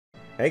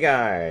Hey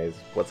guys,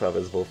 what's up?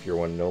 It's Volf, your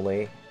one and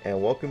only,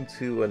 and welcome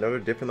to another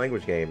different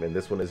language game, and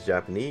this one is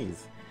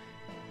Japanese.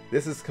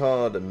 This is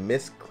called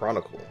Miss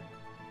Chronicle.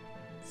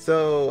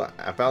 So,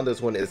 I found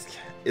this one,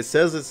 it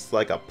says it's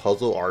like a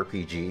puzzle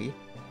RPG,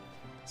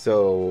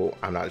 so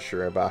I'm not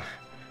sure about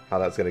how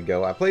that's gonna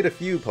go. I played a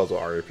few puzzle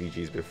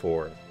RPGs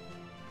before,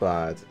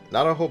 but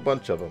not a whole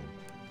bunch of them.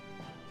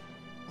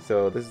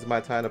 So this is my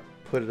time to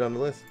put it on the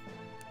list.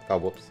 Oh,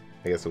 whoops.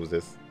 I guess it was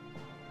this.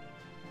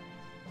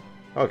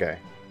 Okay.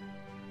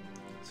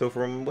 So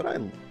from what I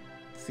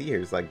see here,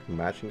 it's like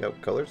matching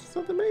up colors or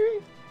something,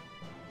 maybe?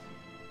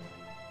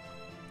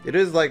 It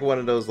is like one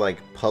of those like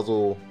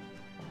puzzle...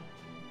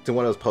 It's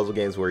one of those puzzle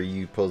games where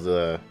you pose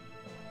a...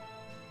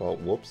 Well,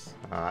 whoops.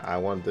 I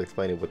wanted to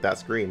explain it with that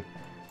screen.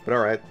 But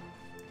alright.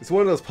 It's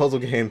one of those puzzle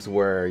games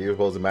where you're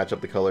supposed to match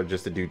up the color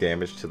just to do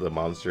damage to the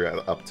monster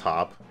up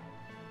top.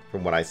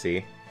 From what I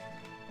see.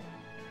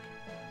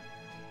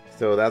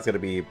 So that's going to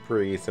be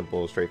pretty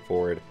simple,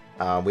 straightforward.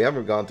 We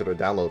haven't gone through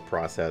the download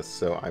process,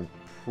 so I'm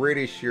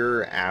pretty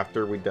sure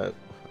after we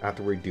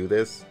do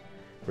this,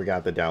 we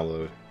got the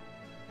download.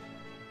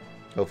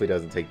 Hopefully it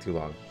doesn't take too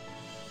long.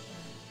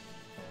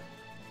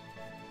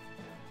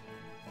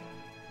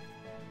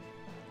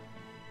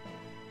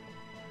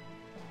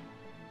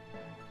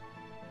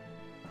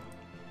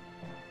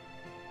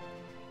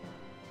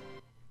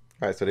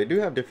 Alright, so they do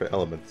have different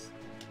elements.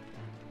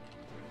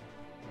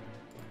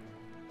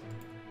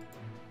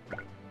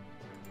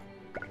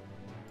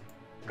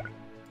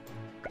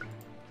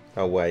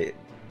 Oh wait,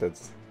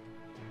 that's...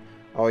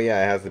 Oh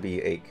yeah, it has to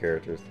be 8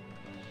 characters.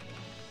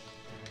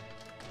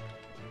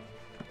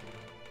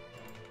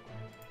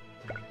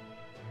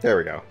 There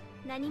we go.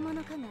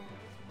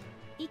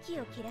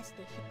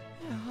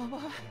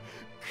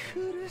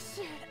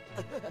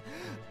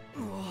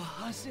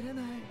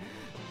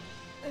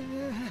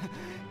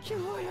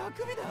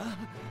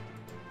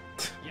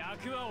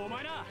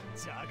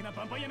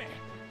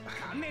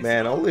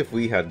 Man, only if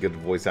we had good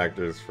voice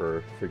actors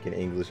for freaking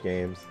English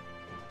games.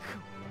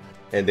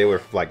 And they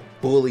were like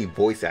fully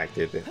voice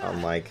acted,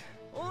 unlike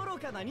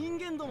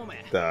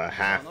the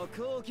half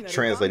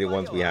translated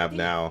ones we have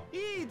now.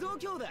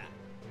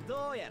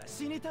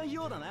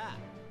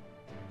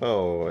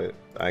 Oh,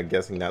 I'm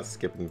guessing not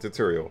skipping the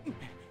tutorial.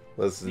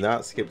 Let's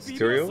not skip the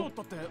tutorial.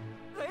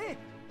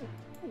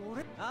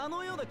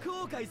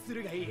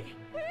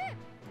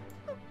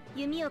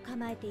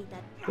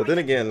 But then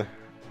again,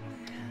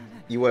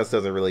 US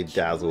doesn't really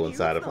dazzle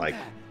inside of like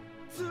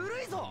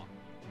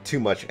too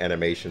much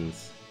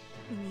animations.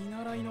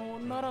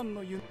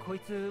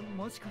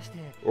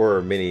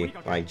 Or many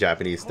like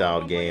Japanese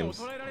styled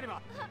games.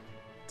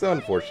 So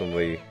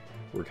unfortunately,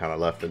 we're kind of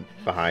left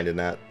behind in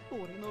that. Oh,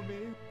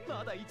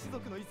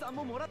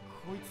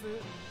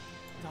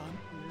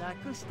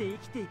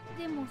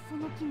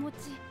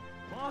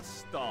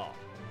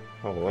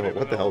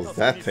 what the hell is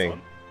that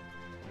thing?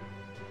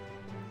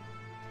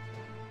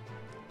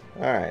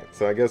 Alright,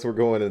 so I guess we're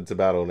going into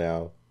battle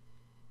now.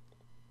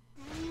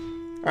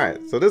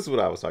 Alright, so this is what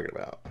I was talking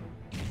about.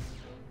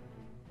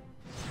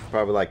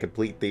 Probably like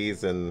complete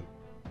these and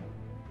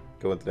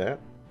go into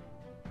that.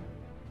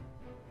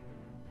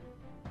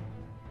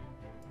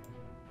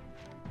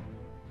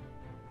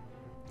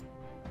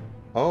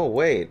 Oh,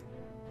 wait.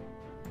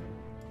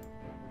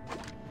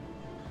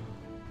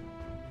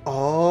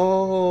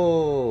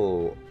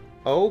 Oh,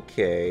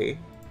 okay.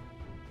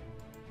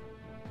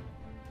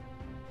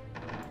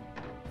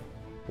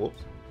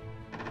 Whoops.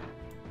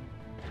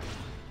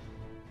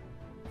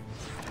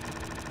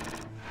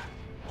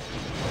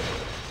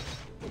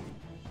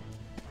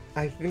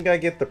 I think I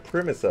get the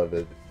premise of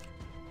it.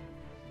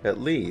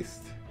 At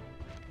least.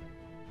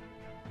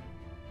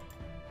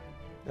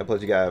 And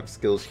plus you gotta have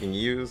skills you can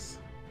use.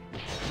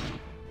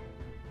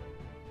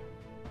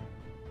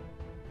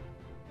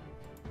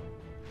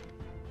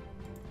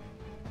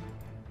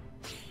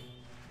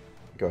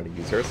 Going to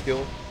use her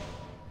skill.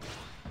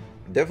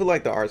 Definitely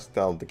like the art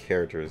style of the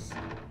characters.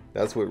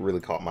 That's what really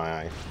caught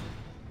my eye.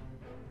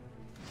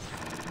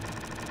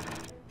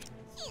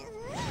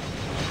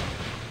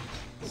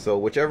 So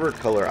whichever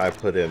color I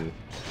put in,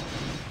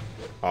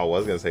 oh, I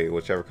was gonna say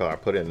whichever color I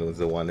put in was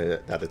the one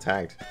that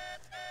attacked.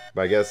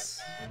 But I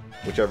guess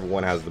whichever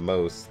one has the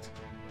most.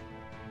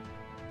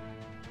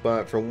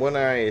 But from what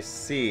I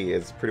see,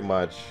 it's pretty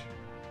much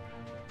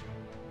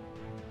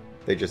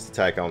they just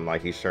attack on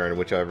like each turn.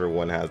 Whichever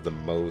one has the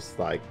most,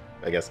 like,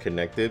 I guess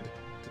connected,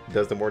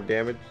 does the more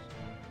damage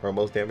or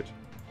most damage.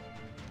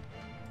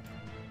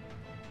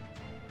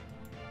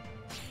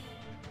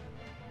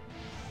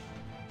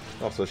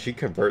 Also, she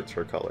converts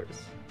her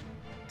colors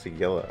to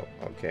yellow.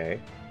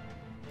 Okay.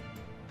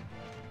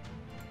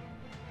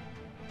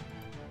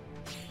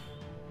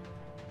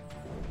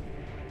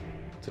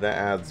 So that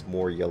adds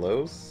more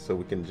yellows, so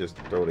we can just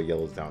throw the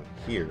yellows down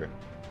here.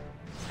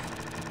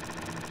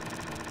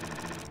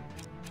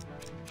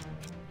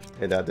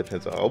 And that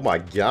depends on... Oh my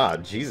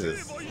god,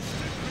 Jesus.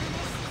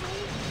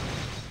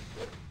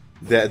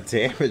 That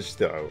damage,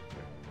 though.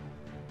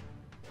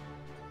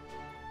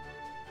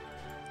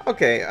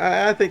 Okay,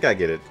 I think I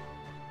get it.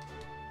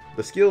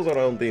 The skills are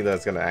the only thing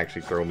that's going to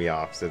actually throw me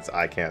off, since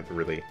I can't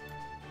really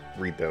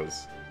read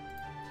those.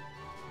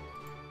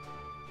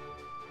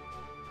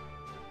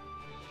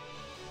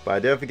 But I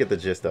definitely get the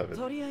gist of it.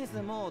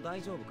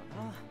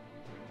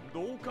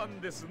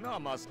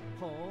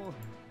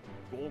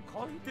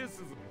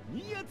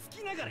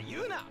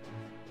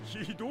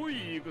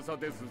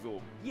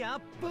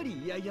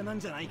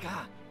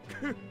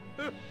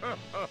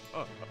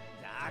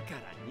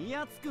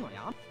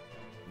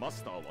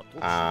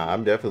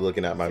 I'm definitely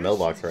looking at my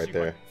mailbox right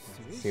there.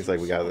 Seems like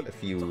we got a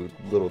few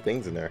little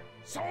things in there.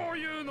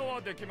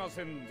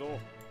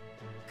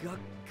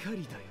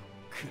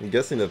 I'm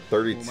guessing the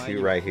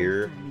 32 right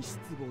here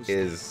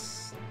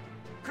is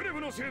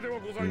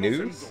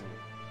news?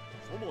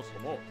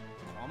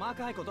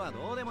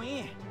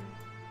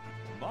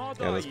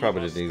 Yeah, that's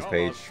probably the news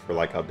page for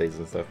like updates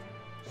and stuff.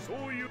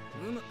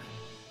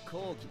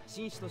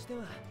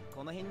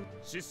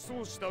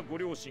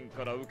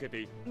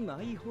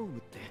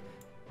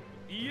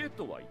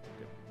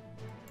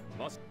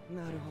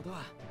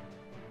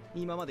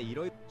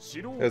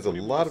 There's a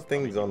lot of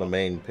things on the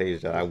main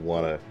page that I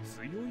want to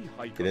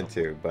get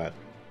into, but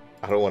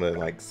I don't want to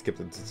like skip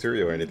the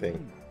tutorial or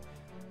anything.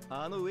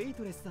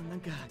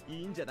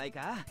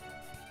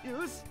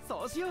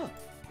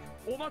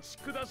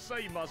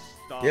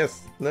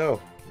 Yes, no,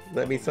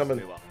 let me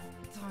summon.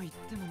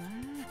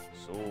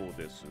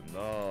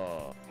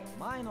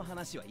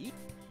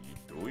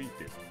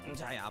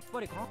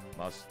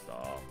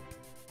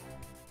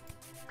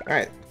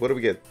 Alright, what do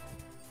we get?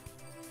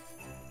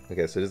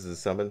 Okay, so this is a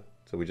summon,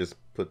 so we just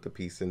put the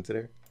piece into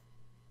there.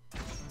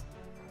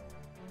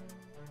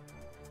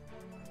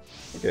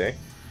 Okay.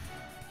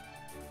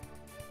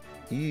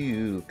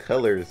 Ew,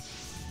 colors.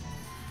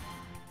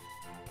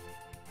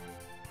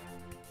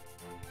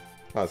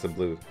 Oh, it's a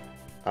blue.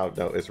 Oh,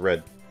 no, it's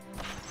red.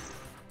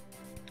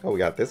 Oh, we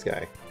got this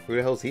guy. Who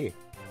the hell is he?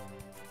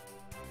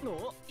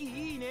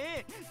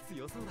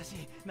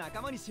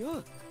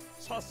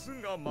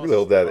 Really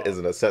hope that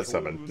isn't a set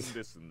summon.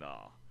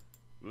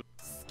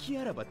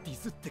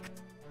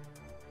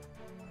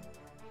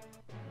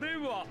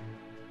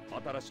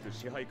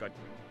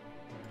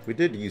 We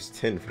did use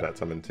 10 for that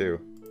summon too.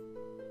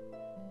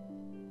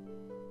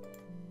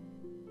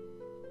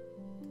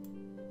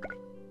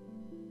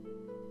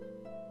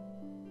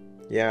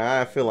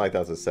 Yeah, I feel like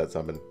that's a set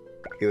summon.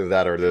 Either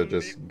that or they're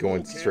just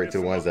going straight to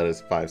the ones that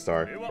is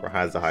 5-star or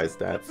has the highest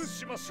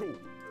stats.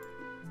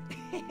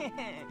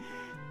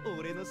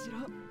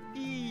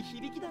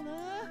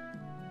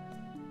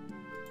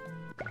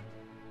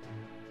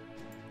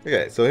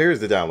 Okay, so here's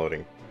the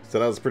downloading. So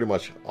that was pretty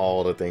much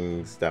all the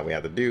things that we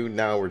had to do.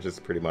 Now we're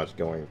just pretty much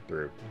going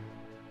through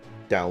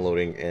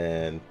downloading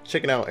and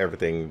checking out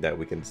everything that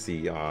we can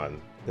see on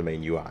the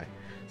main UI.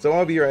 So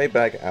I'll be right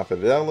back after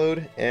the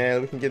download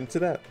and we can get into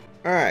that.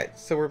 Alright,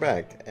 so we're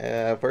back.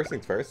 First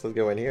things first, let's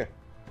go in here.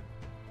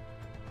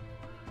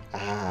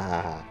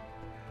 Ah,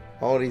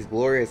 all these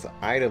glorious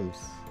items.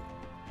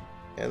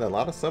 And a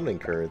lot of summoning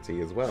currency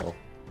as well.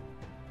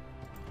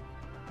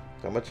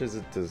 How much is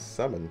it to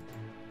summon?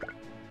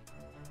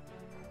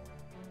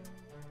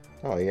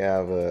 Oh, you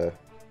have a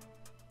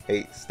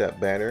 8-step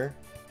banner.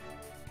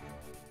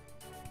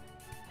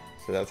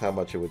 So that's how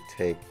much it would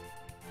take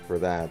for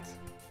that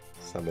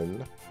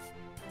summon.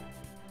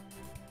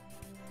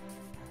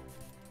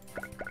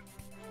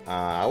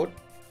 I would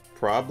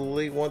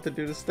probably want to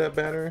do the step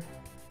banner,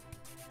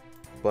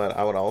 but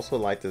I would also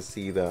like to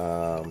see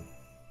the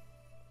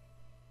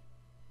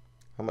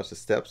how much the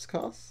steps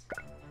cost.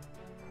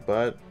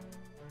 But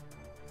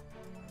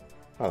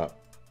hold up,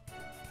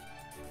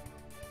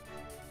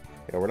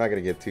 yeah, we're not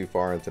gonna get too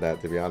far into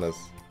that, to be honest.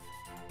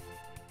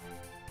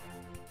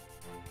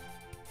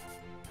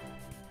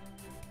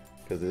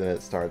 Because then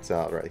it starts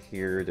out right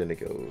here, then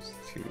it goes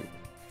to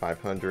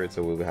 500,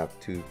 so we'll have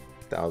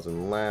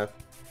 2,000 left.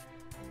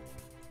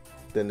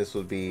 Then this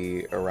would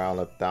be around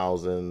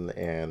 1,000,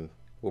 and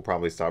we'll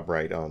probably stop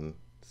right on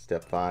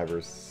step 5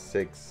 or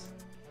 6.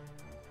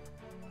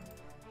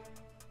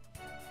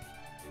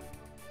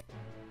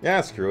 Yeah,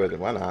 screw it.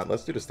 Why not?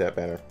 Let's do the step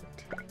banner.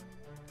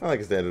 Not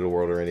like it's the end of the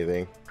world or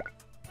anything.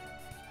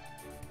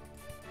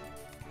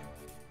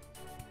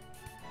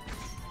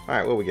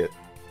 Alright, what we get?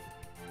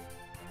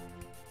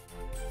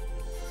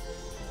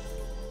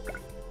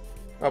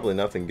 Probably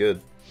nothing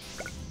good.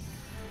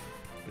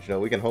 But you know,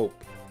 we can hope.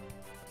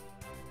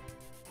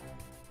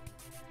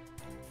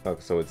 Oh,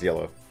 so it's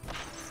yellow.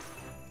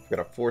 We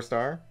got a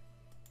 4-star.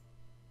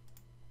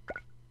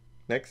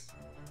 Next.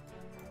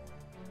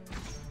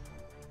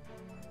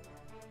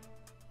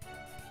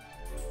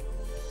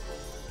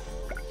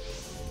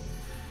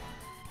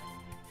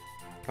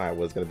 Alright,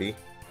 what's gonna be?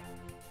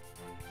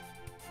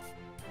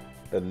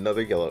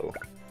 Another yellow.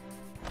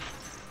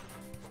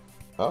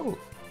 Oh.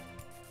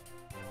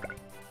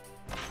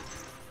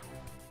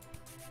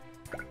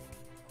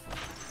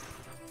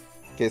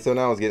 Okay, so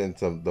now I was getting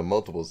into the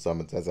multiple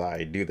summons as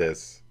I do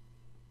this.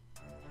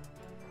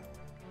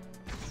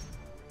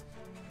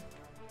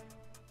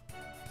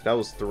 That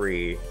was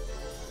 3.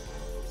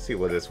 Let's see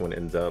what this one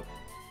ends up.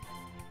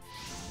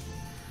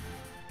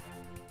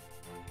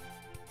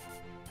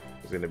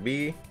 It's gonna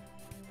be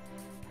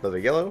another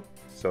yellow,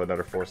 so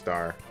another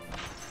 4-star.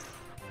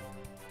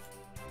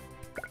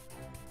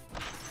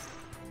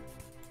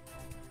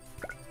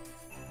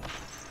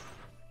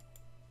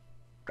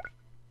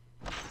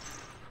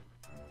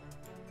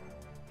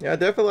 Yeah, I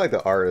definitely like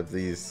the art of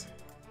these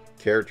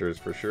characters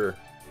for sure.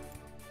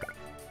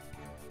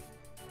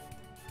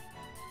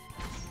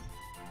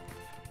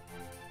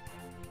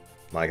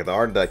 Like the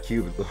art of that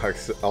cube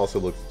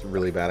also looks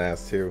really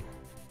badass too.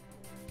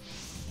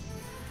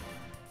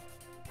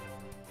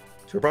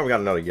 So we probably got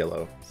another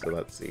yellow, so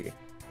let's see.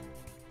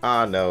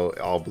 Ah no,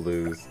 all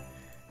blues.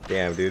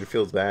 Damn dude, it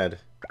feels bad.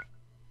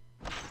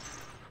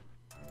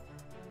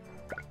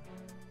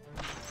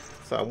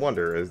 So I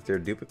wonder, is there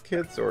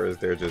duplicates or is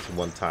there just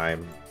one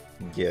time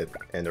get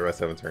and the rest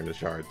of them turn to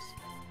shards?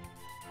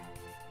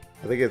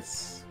 I think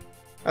it's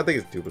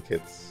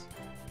duplicates.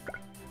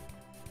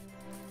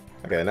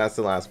 Okay, and that's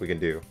the last we can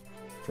do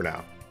for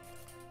now.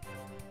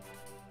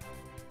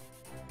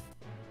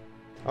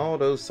 All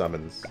those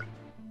summons.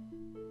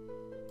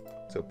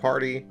 So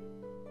party.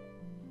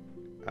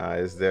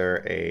 Is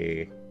there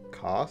a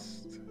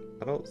cost?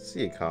 I don't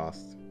see a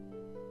cost.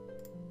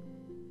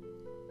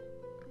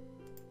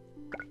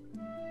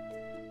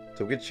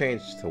 So we could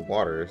change to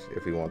waters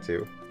if we want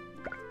to.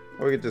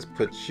 Or we could just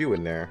put Shu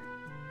in there.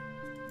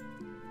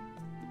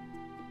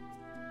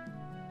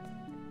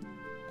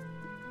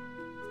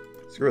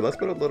 Screw it, let's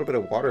put a little bit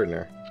of water in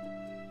there.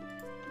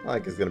 I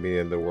like it's gonna be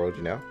in the world,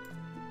 you know?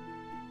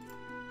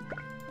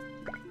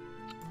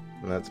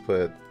 And let's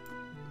put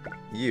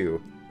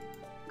you.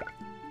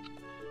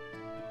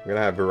 We're gonna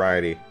have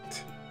variety.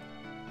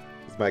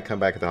 This might come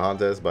back to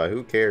haunt us, but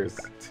who cares?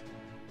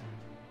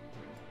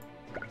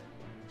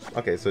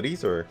 Okay, so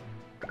these are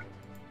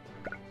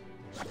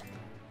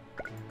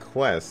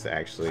quests,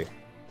 actually.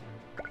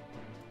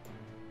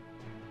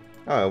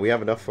 Oh, we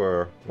have enough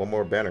for one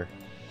more banner.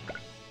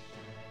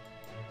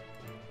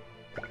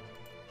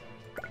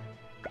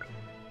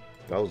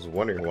 I was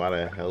wondering why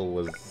the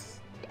hell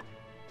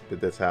did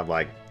this have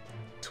like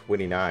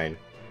 29?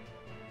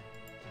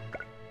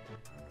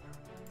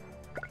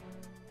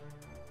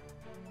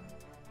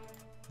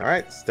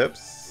 Alright, step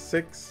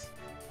 6.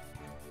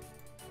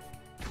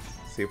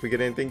 See if we get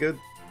anything good.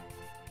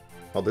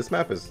 Oh, this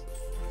map is...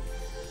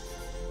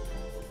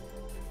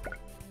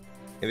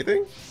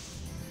 Anything?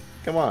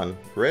 Come on,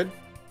 red?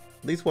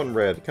 At least one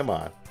red, come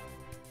on.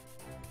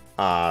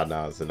 Ah,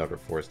 no, it's another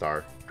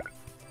 4-star.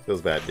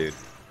 Feels bad, dude.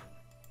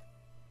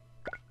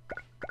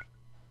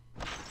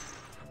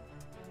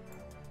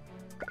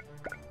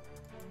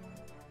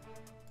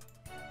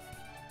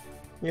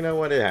 You know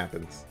what? It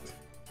happens.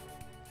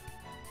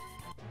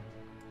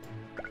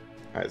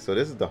 Alright, so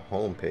this is the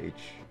home page.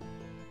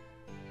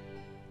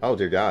 Oh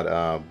dear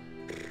god,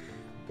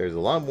 there's a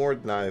lot more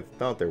than I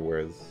thought there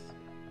was.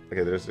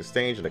 Okay, there's a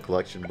stage and a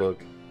collection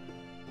book.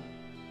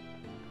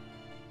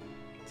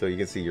 So you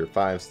can see your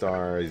 5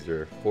 stars,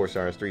 your 4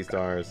 stars, 3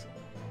 stars.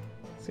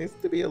 Seems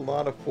to be a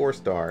lot of 4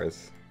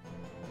 stars.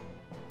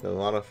 A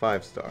lot of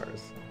 5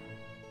 stars.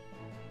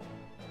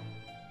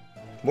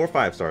 More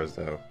 5 stars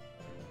though.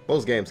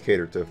 Most games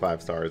cater to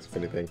 5 stars, if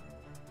anything.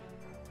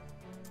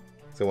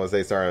 So once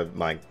they start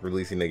like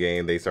releasing the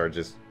game, they start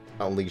just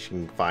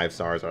unleashing 5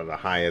 stars on the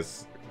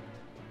highest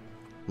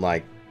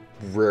like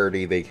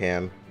rarity they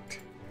can.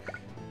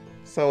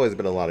 It's always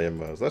been a lot of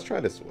MMOs. Let's try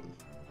this one.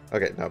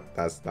 Okay, no,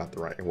 that's not the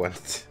right one.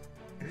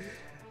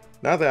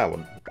 Not that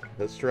one.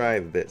 Let's try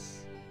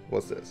this.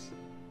 What's this?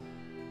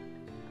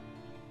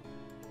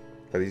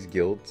 Are these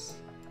guilds?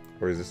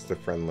 Or is this the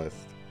friend list?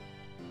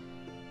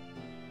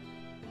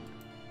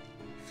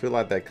 I feel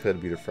like that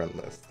could be the friend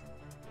list.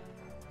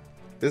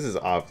 This is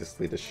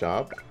obviously the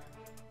shop.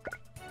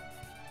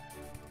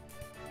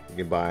 You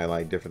can buy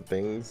like different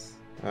things.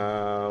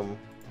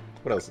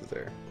 What else is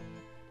there?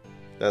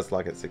 That's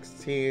like at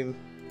 16.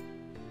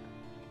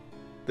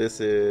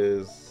 This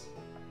is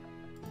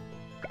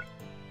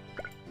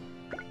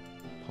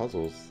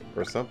puzzles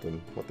or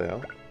something. What the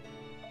hell?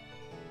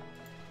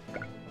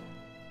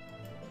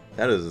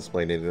 That doesn't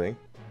explain anything.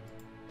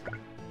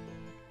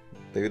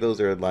 Maybe those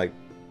are like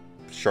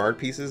shard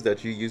pieces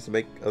that you use to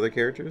make other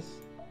characters?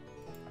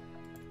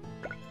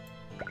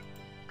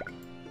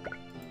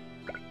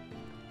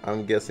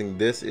 I'm guessing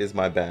this is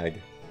my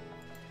bag.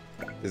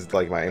 This is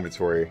like my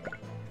inventory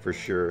for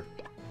sure.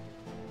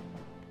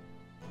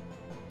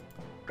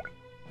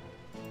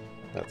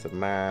 That's a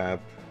map.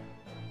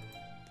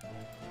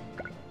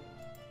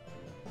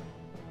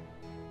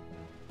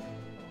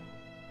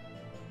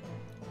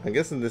 I'm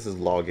guessing this is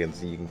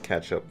logins and you can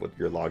catch up with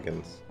your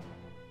logins.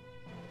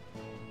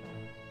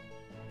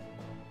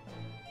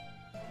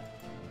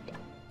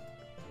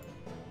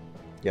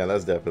 Yeah,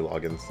 that's definitely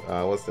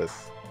logins. What's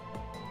this?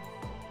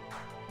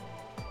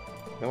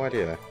 No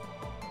idea.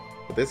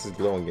 But this is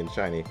glowing and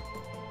shiny.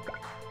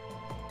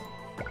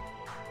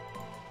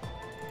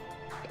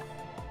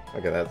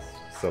 Okay, that's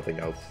something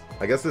else.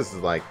 I guess this is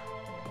like...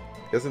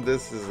 Isn't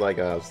this is like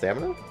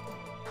stamina?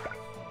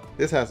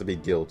 This has to be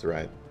guild,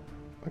 right?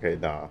 Okay,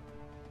 nah.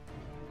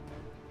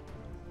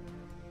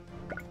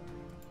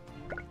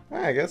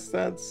 I guess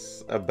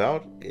that's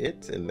about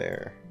it in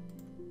there.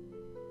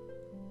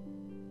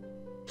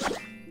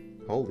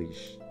 Holy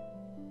sh...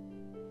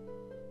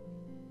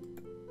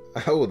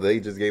 Oh, they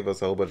just gave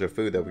us a whole bunch of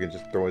food that we can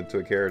just throw into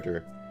a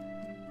character.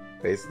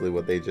 Basically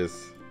what they just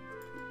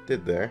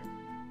did there.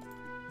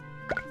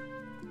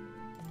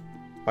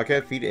 I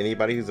can't feed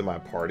anybody who's in my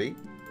party?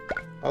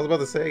 I was about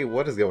to say,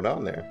 what is going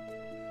on there?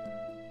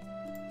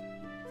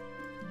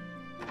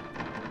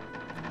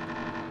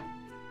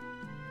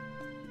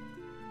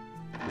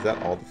 Is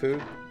that all the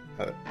food?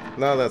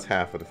 No, that's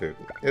half of the food.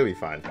 It'll be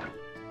fine.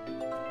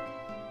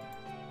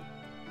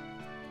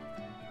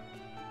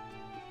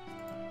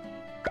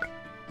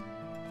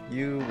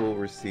 You will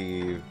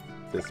receive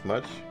this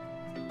much.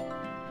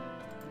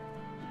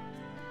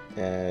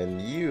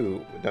 And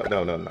you...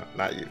 No,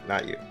 not you.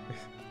 Not you.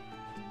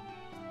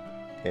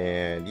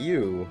 And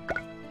you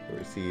will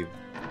receive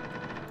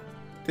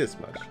this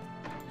much.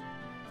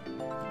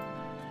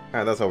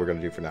 Alright, that's all we're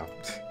going to do for now.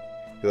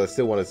 Because I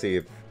still want to see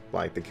if,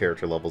 like, the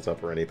character levels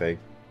up or anything.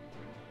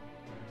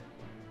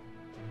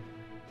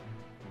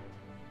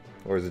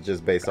 Or is it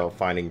just based off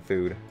finding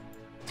food?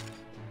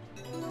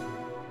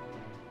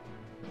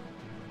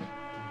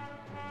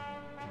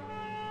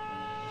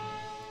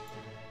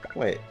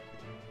 Wait,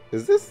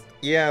 is this?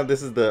 Yeah,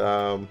 this is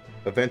the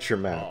adventure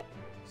map.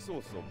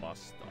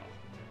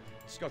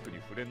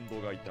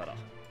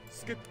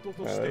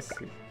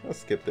 Let's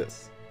skip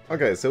this.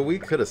 Okay, so we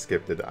could have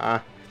skipped it. I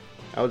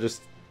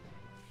just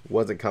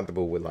wasn't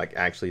comfortable with like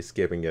actually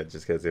skipping it,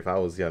 just because if I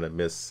was gonna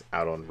miss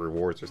out on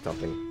rewards or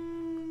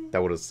something,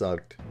 that would have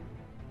sucked.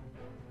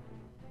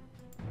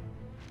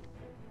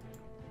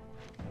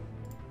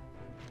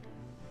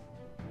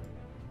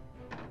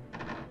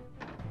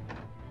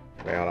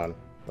 Wait, hold on.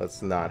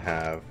 Let's not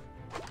have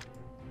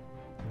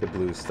the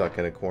blue stuck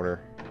in a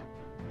corner.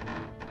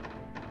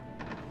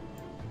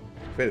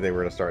 If anything, we're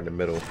gonna start in the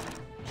middle.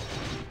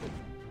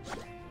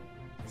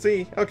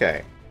 See?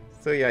 Okay.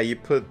 So yeah, you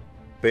put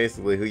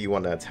basically who you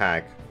want to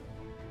attack,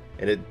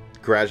 and it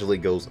gradually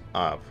goes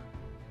up.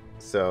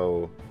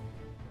 So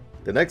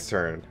the next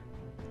turn,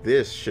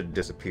 this should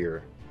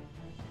disappear.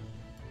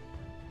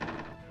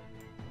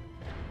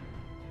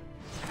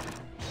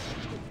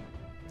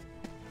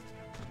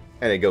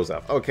 And it goes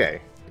up. Okay.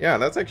 Yeah,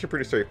 that's actually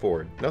pretty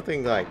straightforward.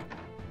 Nothing, like,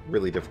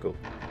 really difficult.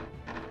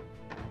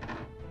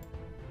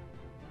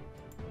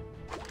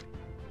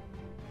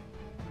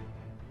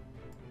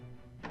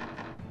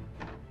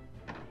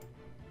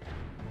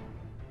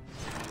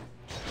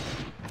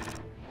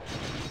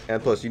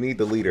 And plus, you need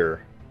the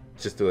leader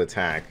just to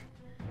attack.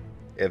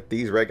 If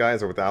these red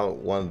guys are without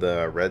one of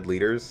the red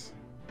leaders,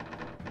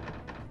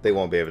 they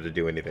won't be able to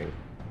do anything.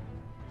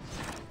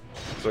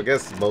 So I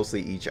guess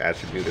mostly each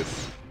attribute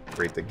is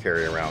great to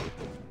carry around.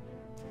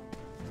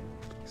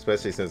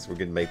 Especially since we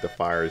can make the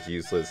fires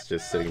useless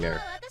just sitting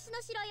there.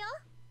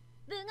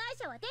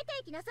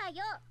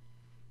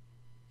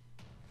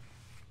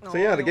 So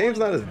yeah, the game's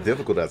not as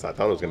difficult as I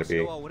thought it was going to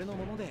be.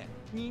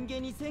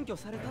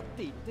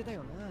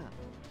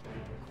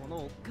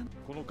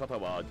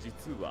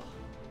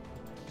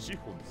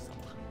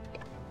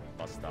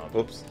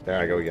 Oops, there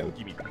I go again.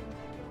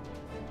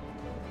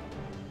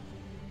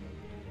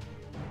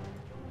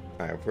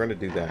 Alright, we're going to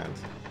do that.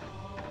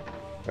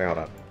 Wait, hold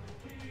on.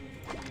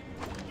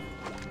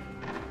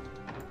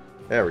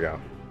 There we go.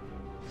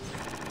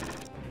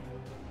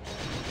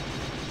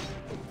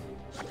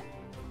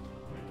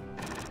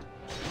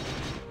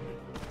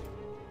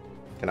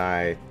 Can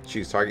I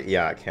choose target?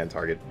 Yeah, I can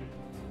target.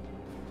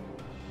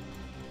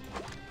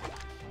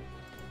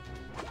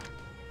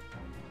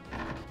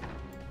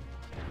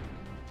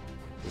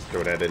 Just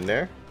throw that in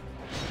there.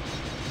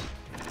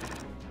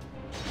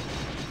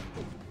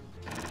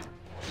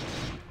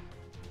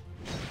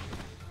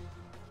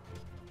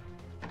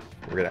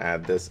 We're gonna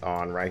add this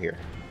on right here.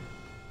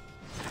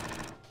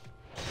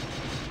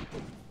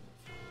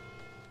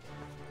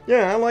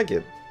 Yeah, I like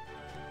it.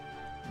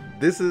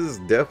 This is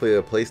definitely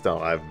a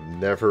playstyle I've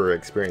never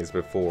experienced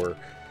before.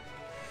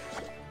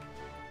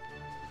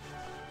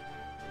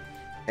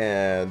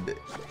 And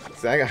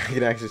I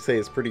can actually say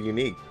it's pretty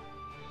unique.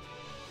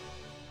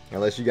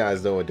 Unless you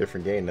guys know a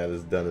different game that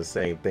has done the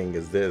same thing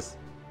as this.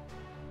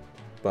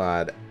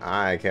 But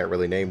I can't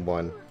really name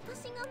one.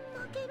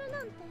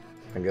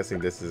 I'm guessing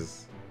this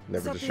is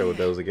never to show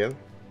those again.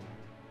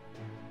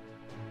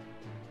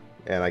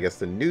 And I guess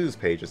the news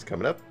page is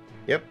coming up.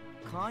 Yep.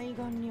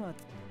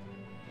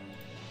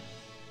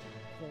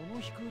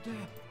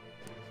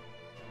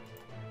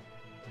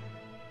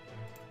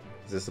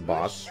 Is this a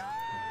boss?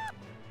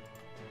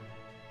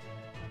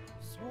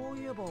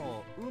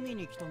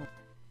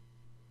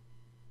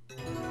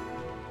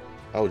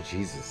 Oh,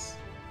 Jesus.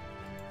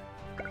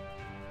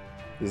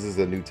 This is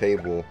a new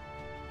table.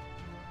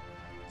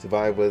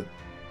 Survive with,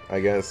 I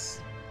guess,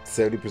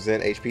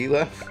 70% HP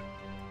left?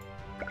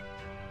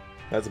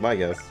 That's my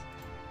guess.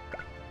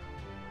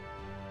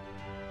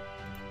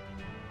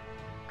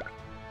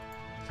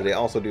 So they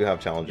also do have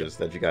challenges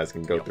that you guys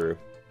can go through.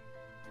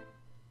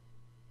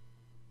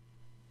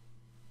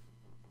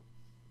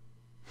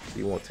 So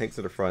you want tanks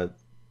in the front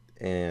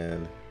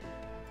And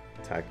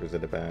attackers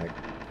in the back.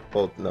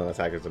 Well, no,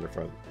 attackers in the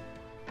front.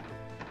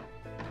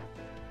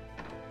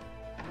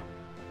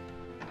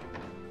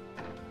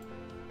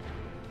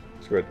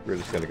 Screw it, we're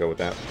just gonna go with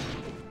that.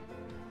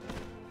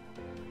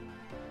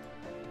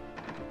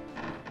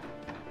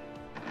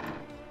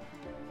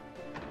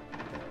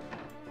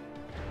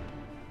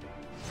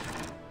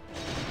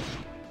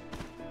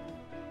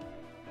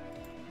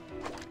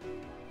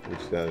 We're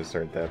just gonna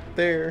start that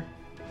there.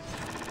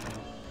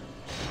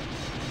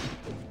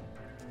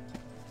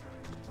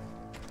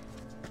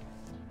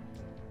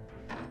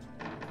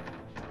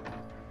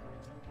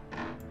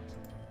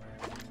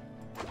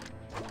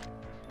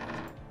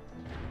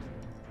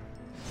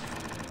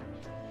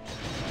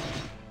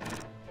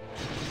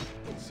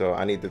 So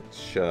I need to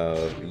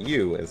shove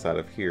you inside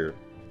of here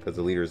because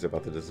the leader is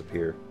about to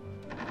disappear.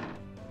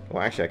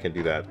 Well, actually, I can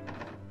do that.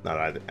 Now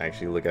that I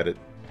actually look at it.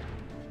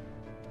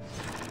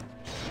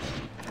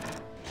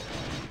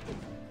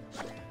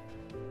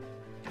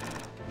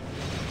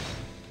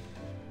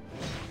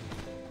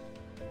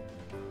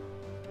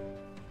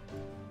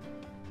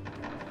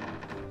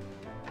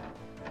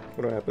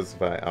 What happens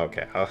if I...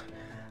 Okay,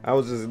 I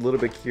was just a little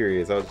bit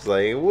curious. I was just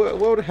like, what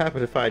would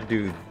happen if I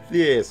do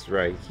this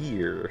right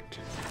here?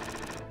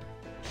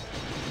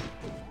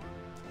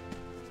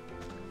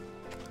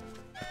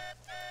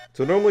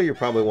 So normally you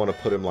probably want to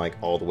put him like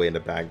all the way in the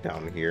back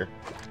down here.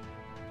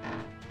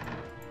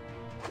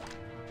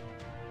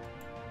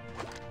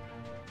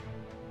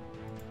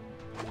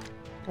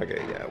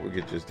 Okay, yeah, we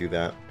could just do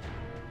that.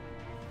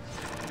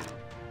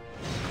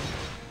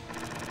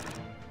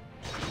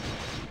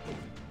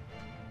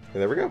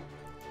 And there we go.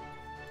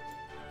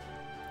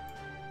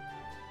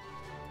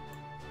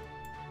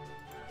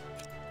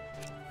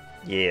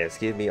 Yes,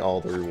 give me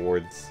all the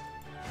rewards.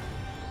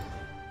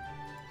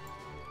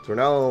 So we're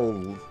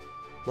now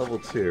level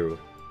 2.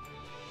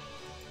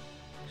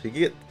 So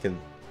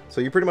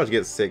you pretty much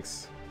get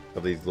 6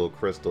 of these little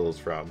crystals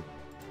from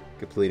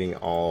completing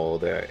all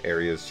the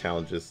area's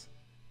challenges.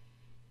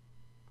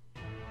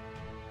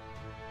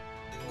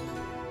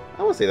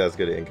 I would say that's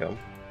good income.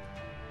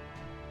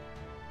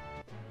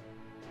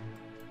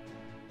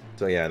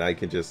 So yeah, now you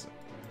can just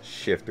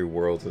shift through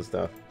worlds and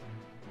stuff.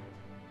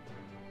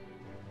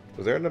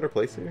 Was there another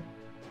place here?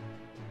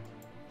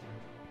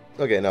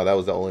 Okay, no, that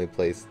was the only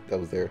place that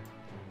was there.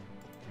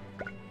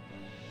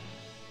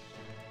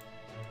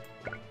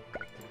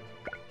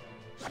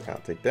 I'll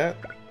take that.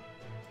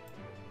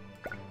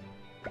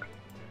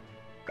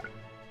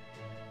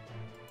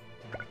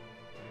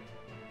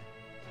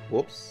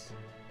 Whoops.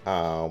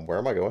 Where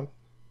am I going?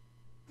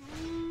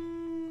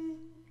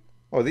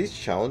 Oh, are these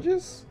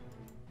challenges?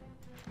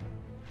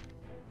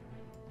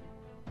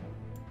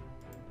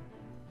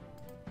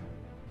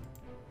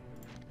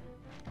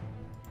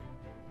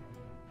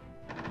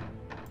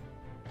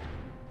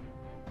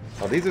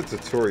 Oh, these are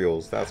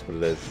tutorials. That's what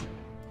it is.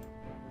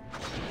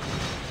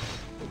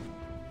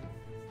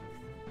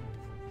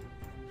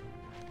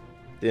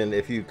 Then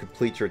if you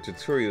complete your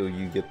tutorial,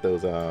 you get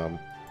those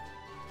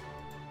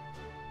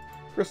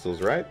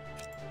crystals, right?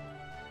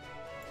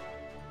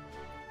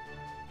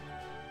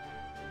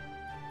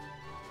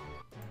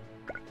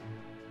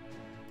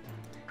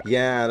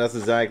 Yeah, that's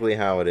exactly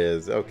how it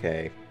is.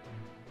 Okay.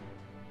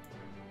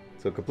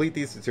 So complete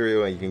these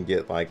tutorial and you can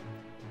get like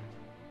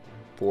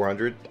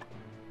 400.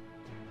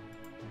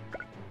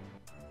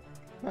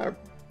 Not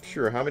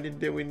sure, how many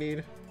did we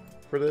need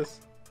for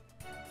this?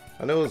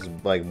 I know it's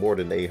like more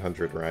than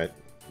 800, right?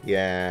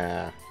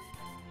 Yeah.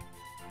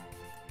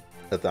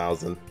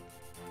 1,000.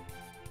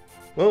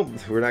 Well,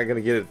 we're not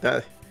gonna get it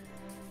that.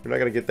 We're not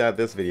gonna get that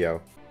this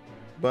video.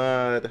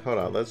 But hold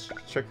on, let's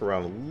check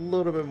around a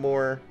little bit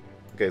more.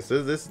 Okay,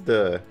 so this is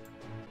the.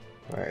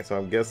 All right, so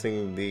I'm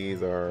guessing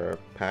these are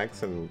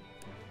packs and.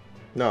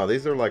 No,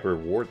 these are like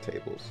reward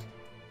tables.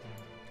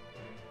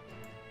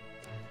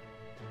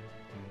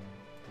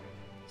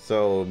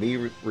 So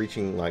me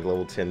reaching like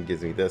level 10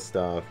 gives me this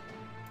stuff.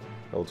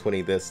 Level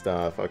 20 this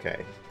stuff.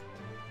 Okay.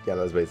 Yeah,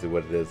 that's basically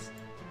what it is.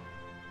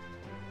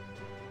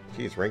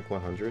 Geez, rank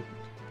 100.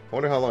 I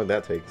wonder how long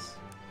that takes.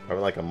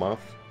 Probably like a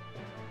month.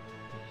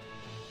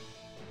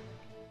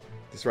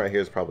 This right here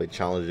is probably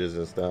challenges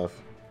and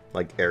stuff.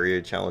 Like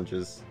area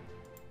challenges.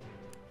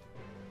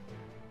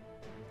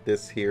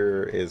 This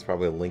here is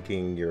probably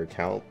linking your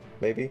account,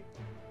 maybe.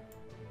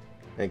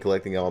 And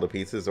collecting all the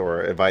pieces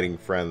or inviting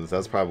friends.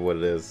 That's probably what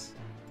it is.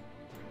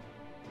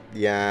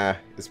 Yeah,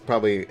 it's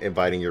probably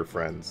inviting your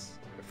friends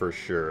for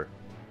sure.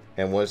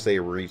 And once they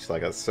reach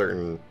like a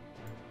certain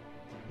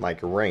like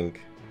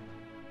rank,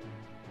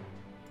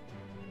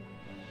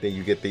 then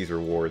you get these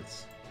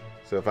rewards.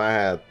 So if I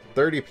had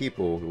 30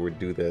 people who would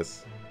do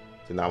this,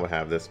 then I would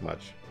have this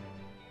much.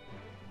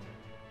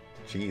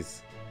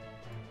 Jeez.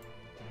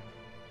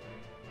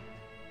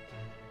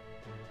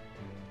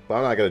 But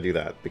I'm not gonna do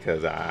that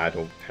because I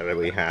don't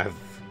really have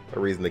a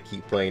reason to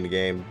keep playing the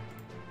game.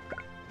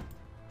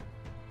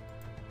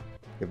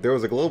 If there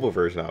was a global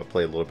version, I would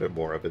play a little bit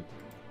more of it.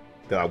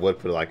 Then I would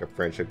put like a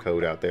friendship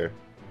code out there.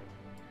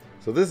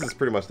 So this is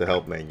pretty much the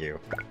help menu.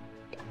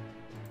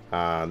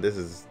 This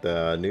is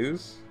the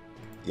news.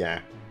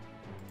 Yeah.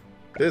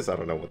 This, I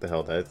don't know what the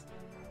hell that is.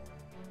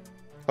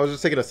 I was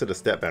just taking us to the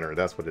step banner.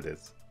 That's what it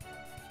is.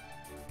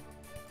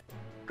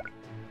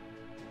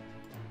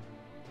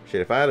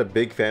 Shit, if I had a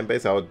big fan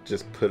base, I would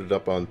just put it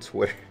up on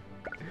Twitter.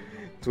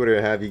 Twitter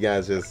and have you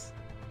guys just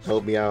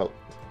help me out.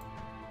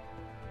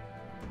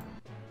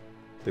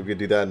 If we could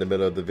do that in the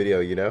middle of the video,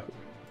 you know?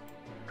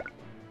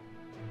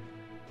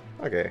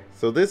 Okay,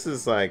 so this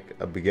is like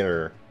a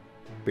beginner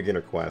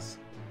quest.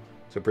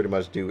 So pretty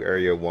much do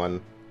area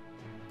 1.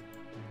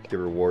 Get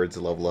rewards,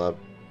 level up.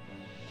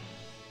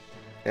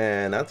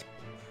 And that's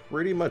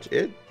pretty much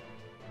it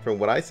from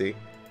what I see.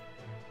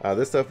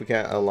 This stuff we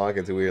can't unlock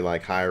until we're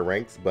like higher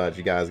ranks, but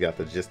you guys got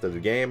the gist of the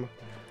game.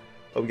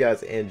 Hope you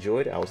guys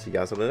enjoyed. I will see you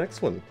guys on the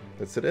next one.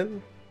 Until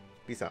then,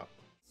 peace out.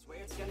 Swear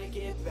it's gonna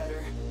get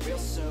better real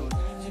soon.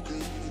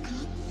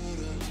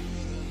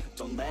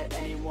 Don't let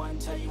anyone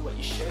tell you what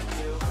you should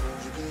do.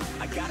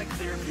 I got a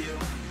clear view.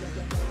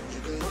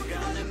 We're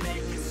gonna make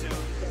it soon.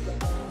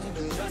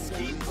 Just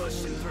keep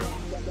pushing through.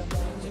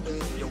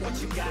 You're what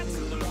you got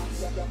to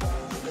lose.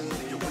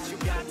 You're what you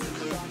got to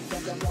lose.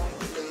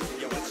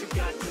 You're what you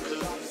got to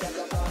lose.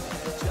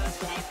 Just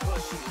keep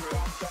pushing through.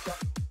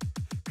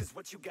 'Cause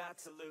what you got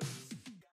to lose.